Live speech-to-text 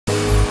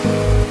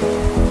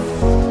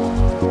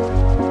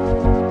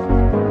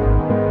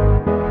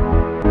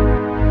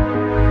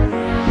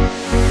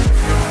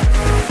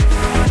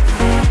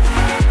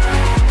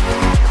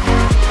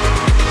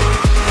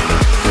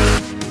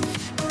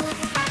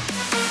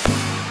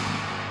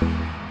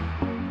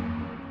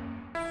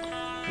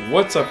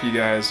What's up, you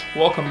guys?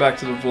 Welcome back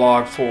to the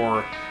vlog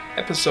for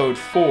episode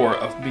 4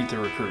 of Meet the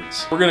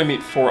Recruits. We're going to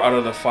meet 4 out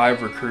of the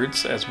 5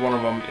 recruits, as one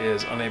of them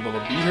is unable to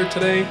be here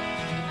today.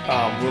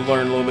 We'll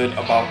learn a little bit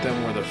about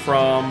them, where they're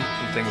from,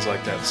 and things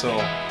like that. So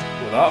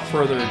without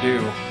further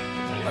ado,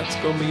 let's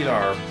go meet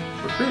our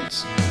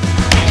recruits.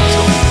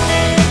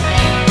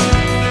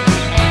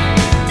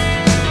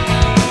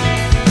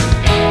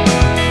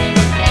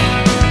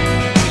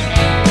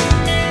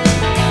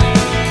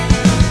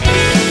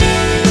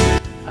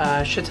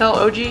 Chattel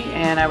Ogea,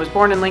 and I was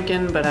born in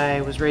Lincoln, but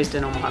I was raised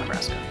in Omaha,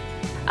 Nebraska.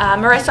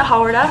 Marissa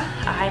Holwerda.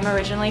 I'm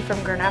originally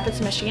from Grand Rapids,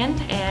 Michigan,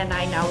 and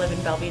I now live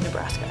in Bellevue,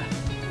 Nebraska.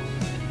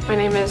 My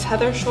name is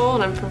Heather Scholl,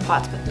 and I'm from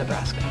Plattsmouth,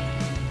 Nebraska.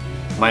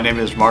 My name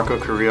is Marco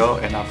Carillo,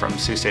 and I'm from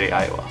Sioux City,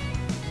 Iowa.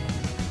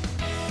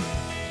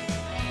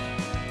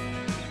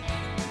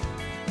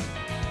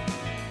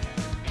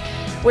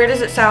 Weird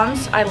as it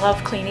sounds, I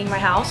love cleaning my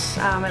house.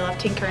 I love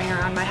tinkering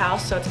around my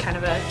house, so it's kind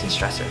of a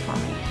de-stressor for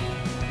me.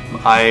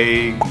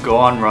 I go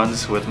on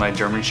runs with my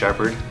German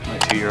Shepherd, my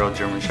 2-year-old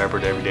German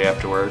Shepherd, every day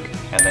after work,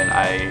 and then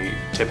I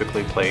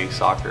typically play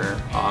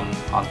soccer on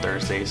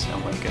Thursdays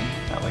in Lincoln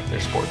at like their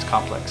sports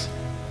complex.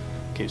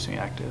 Keeps me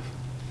active.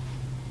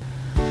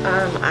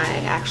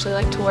 I actually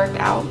like to work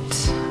out.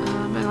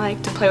 I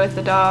like to play with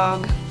the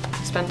dog,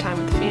 spend time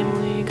with the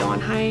family, go on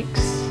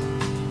hikes.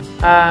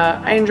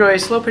 I enjoy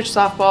slow pitch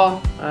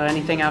softball,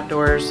 anything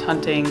outdoors,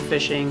 hunting,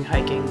 fishing,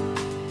 hiking.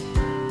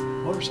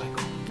 Motorcycle.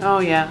 Oh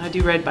yeah, I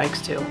do ride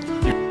bikes too.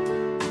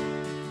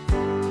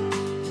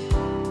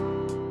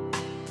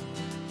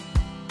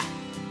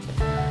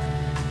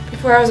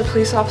 Before I was a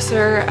police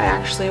officer, I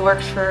actually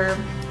worked for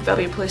the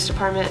Bellevue Police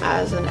Department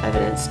as an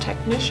evidence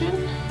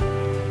technician.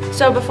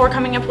 So before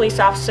becoming a police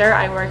officer,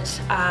 I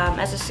worked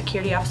as a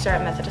security officer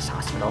at Methodist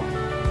Hospital.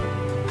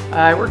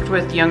 I worked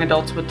with young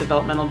adults with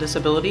developmental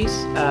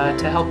disabilities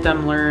to help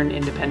them learn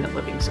independent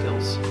living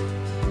skills.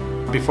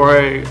 Before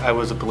I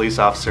was a police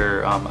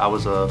officer, I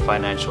was a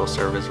financial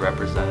service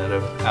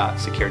representative at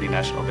Security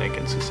National Bank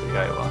in Sioux City,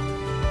 Iowa.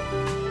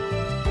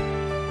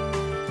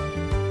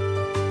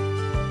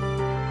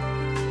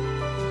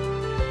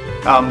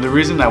 The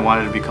reason I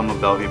wanted to become a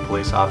Bellevue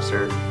police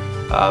officer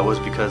was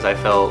because I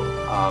felt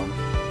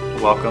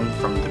welcome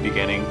from the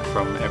beginning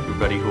from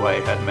everybody who I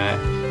had met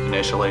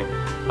initially.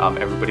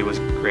 Everybody was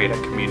great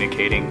at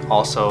communicating.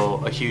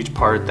 Also, a huge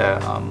part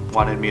that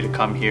wanted me to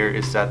come here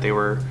is that they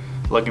were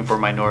looking for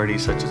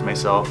minorities such as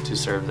myself to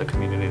serve the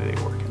community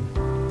they work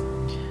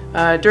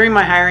in. During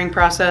my hiring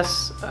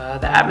process,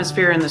 the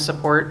atmosphere and the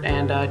support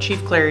and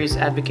Chief Clary's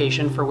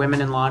advocacy for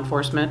women in law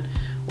enforcement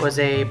was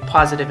a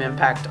positive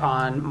impact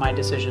on my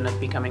decision of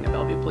becoming a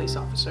Bellevue police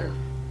officer.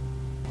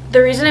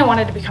 The reason I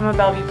wanted to become a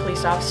Bellevue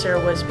police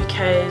officer was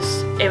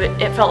because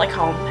it felt like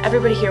home.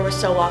 Everybody here was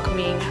so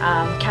welcoming.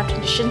 Captain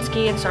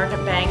Dushinsky and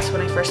Sergeant Banks,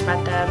 when I first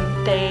met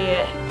them,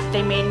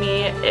 it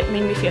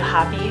made me feel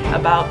happy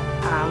about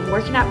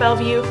working at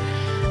Bellevue,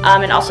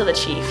 and also the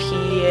chief.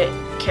 He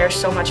cares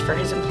so much for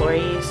his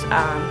employees.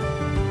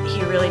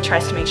 He really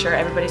tries to make sure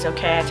everybody's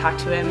okay. I talk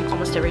to him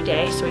almost every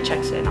day, so he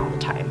checks in all the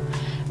time,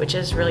 which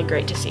is really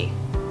great to see.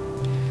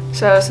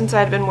 So since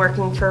I'd been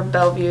working for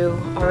Bellevue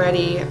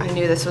already, I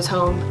knew this was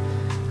home.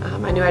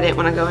 I knew I didn't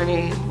want to go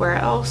anywhere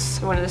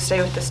else. I wanted to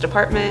stay with this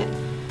department,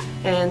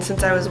 and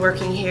since I was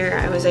working here,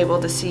 I was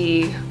able to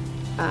see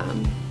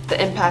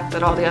the impact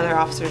that all the other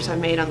officers have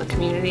made on the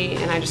community,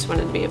 and I just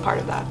wanted to be a part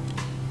of that.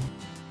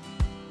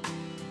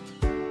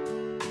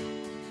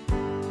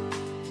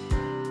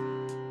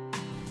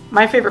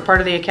 My favorite part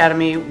of the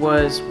academy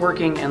was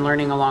working and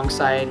learning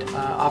alongside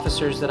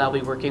officers that I'll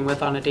be working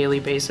with on a daily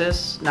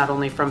basis, not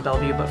only from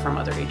Bellevue but from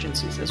other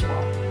agencies as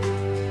well.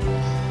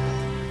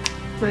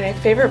 My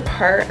favorite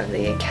part of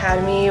the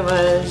academy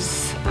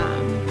was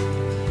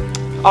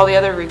all the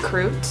other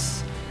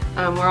recruits.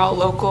 We're all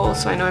local,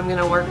 so I know I'm going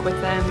to work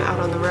with them out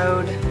on the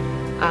road.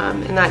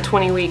 In that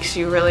 20 weeks,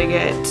 you really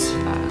get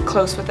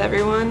close with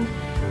everyone.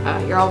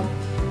 You're all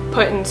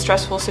put in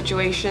stressful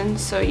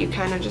situations, so you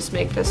kind of just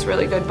make this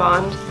really good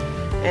bond,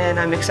 and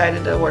I'm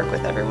excited to work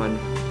with everyone.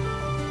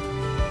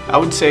 I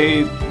would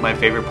say my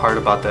favorite part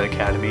about the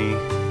academy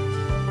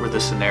were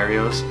the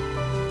scenarios.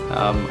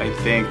 I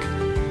think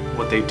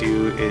what they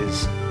do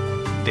is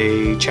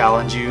they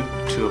challenge you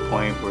to a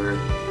point where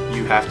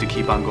you have to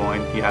keep on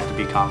going, you have to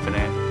be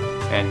confident,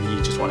 and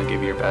you just want to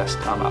give your best.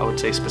 I would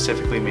say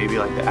specifically maybe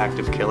like the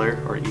active killer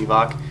or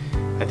evoc.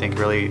 I think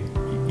really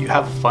you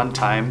have a fun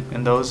time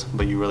in those,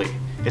 but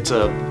it's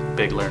a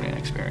big learning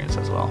experience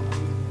as well.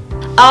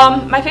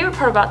 My favorite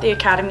part about the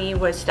academy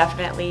was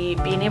definitely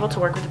being able to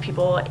work with the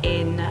people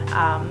in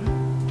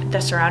the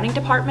surrounding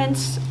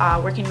departments,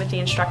 working with the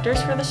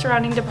instructors for the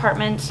surrounding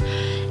departments.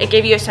 It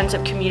gave you a sense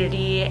of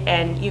community,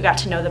 and you got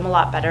to know them a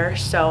lot better.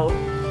 So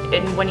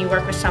when you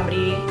work with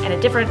somebody in a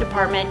different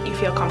department, you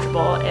feel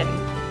comfortable, and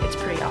it's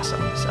pretty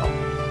awesome. So.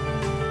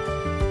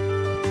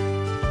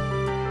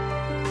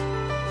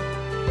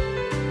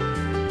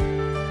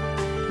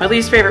 My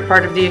least favorite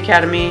part of the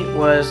academy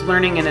was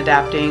learning and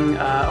adapting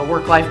a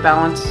work-life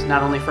balance,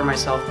 not only for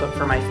myself but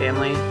for my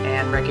family,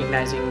 and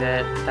recognizing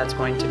that that's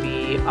going to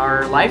be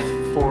our life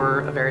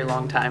for a very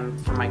long time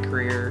for my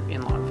career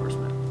in law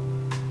enforcement.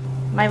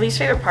 My least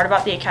favorite part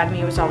about the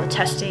academy was all the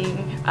testing.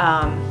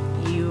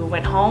 You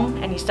went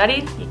home and you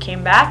studied, you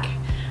came back,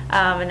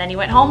 and then you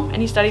went home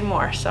and you studied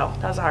more, so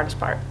that was the hardest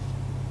part.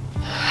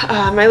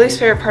 My least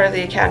favorite part of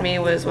the academy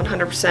was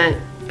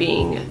 100%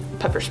 being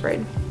pepper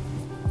sprayed.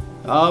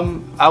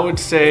 I would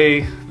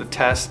say the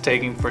test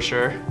taking for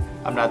sure.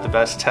 I'm not the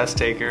best test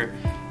taker,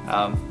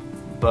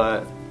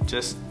 but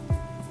just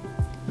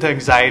the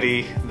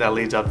anxiety that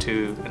leads up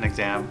to an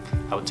exam,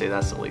 I would say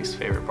that's the least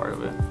favorite part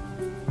of it.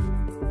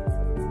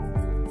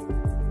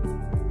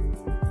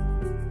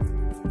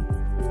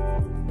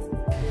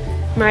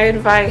 My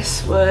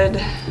advice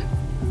would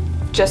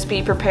just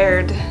be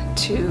prepared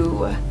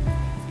to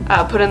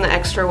put in the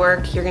extra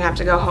work. You're gonna have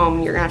to go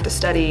home, you're gonna have to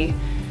study.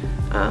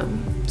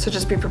 So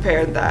just be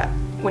prepared that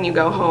when you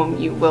go home,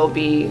 you will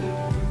be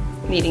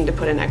needing to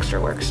put in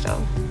extra work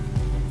still.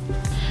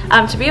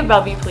 To be a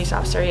Bellevue police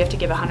officer, you have to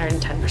give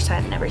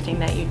 110% in everything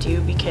that you do,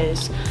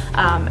 because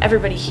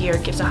everybody here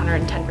gives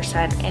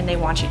 110% and they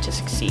want you to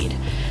succeed.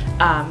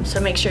 So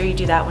make sure you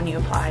do that when you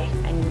apply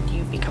and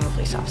you become a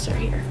police officer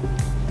here.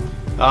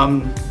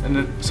 And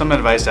some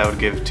advice I would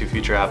give to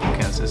future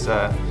applicants is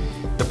that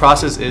the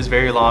process is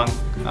very long.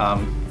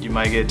 You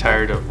might get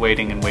tired of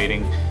waiting and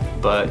waiting,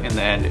 but in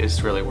the end,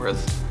 it's really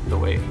worth the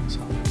wait. So.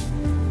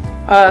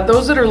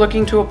 Those that are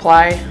looking to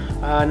apply,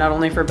 not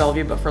only for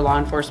Bellevue but for law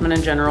enforcement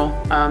in general,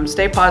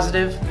 stay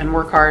positive and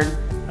work hard.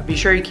 Be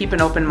sure you keep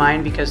an open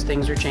mind, because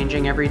things are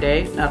changing every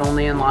day, not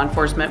only in law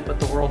enforcement but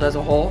the world as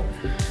a whole.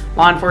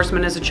 Law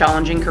enforcement is a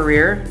challenging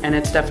career, and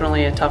it's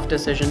definitely a tough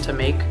decision to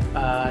make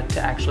to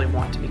actually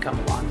want to become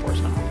a law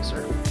enforcement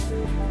officer.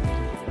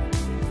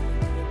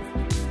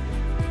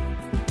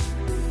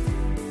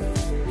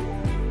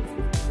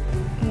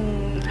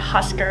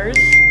 Huskers.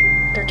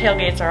 Their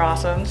tailgates are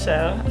awesome,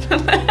 so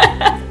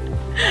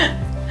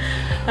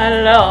I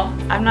don't know.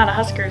 I'm not a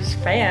Huskers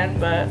fan,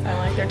 but I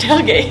like their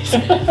tailgates.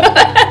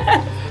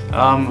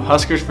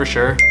 Huskers for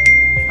sure.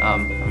 I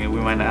mean,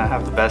 we might not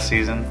have the best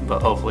season,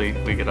 but hopefully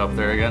we get up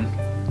there again.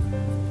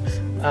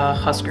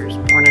 Huskers,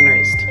 born and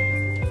raised.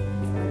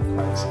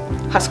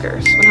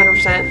 Huskers,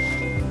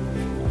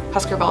 100%.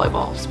 Husker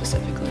volleyball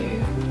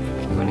specifically.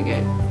 We're going to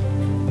get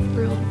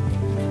real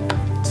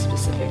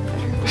specific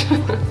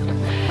there.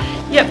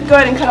 Yep, go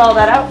ahead and cut all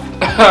that out.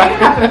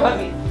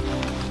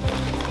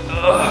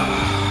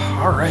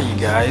 All right, you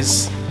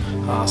guys.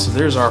 So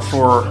there's our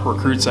 4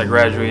 recruits that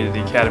graduated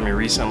the academy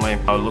recently.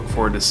 I look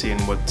forward to seeing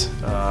what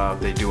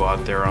they do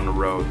out there on the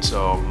road.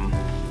 So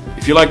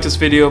if you like this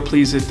video,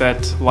 please hit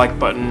that like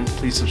button.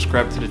 Please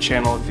subscribe to the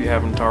channel if you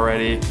haven't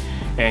already.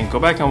 And go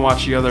back and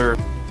watch the other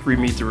 3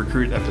 Meet the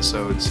Recruit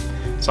episodes.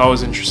 It's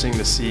always interesting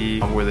to see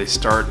where they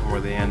start and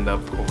where they end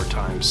up over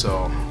time.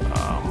 So,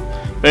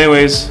 but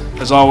anyways,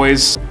 as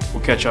always,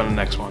 we'll catch you on the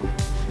next one.